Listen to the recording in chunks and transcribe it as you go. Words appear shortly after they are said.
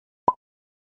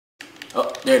Oh,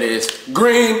 there it is.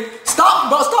 Green. Stop,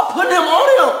 bro. Stop putting him on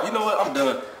him. You know what? I'm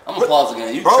done. I'm gonna pause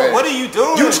again. You bro, trash. what are you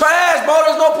doing? You trash, bro.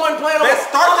 There's no point in playing on. Man,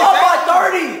 start I'm up by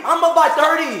 30. I'm up by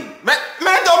 30.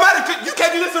 Man, don't matter. You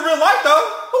can't do this in real life, though.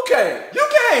 Who can? You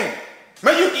can.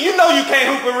 Man, you know you can't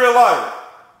hoop in real life.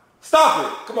 Stop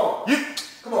it. Come on.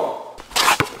 Come on.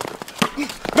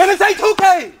 Man, this ain't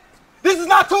 2K. This is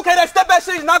not 2K. That step back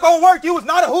shit is not gonna work. You was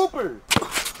not a hooper.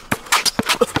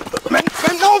 Man,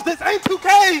 no, this ain't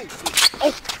 2K.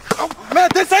 Oh, man,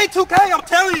 this ain't 2K. I'm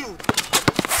telling you.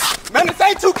 Man, this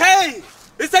ain't 2K.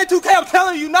 This ain't 2K. I'm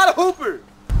telling you, not a hooper.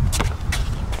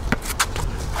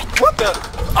 What the?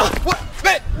 What?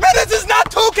 Man, this is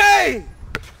not 2K.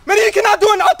 Man, you cannot do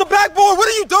it off the backboard. What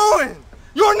are you doing?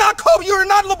 You're not Kobe. You're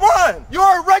not LeBron.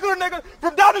 You're a regular nigga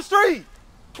from down the street.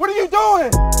 What are you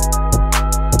doing?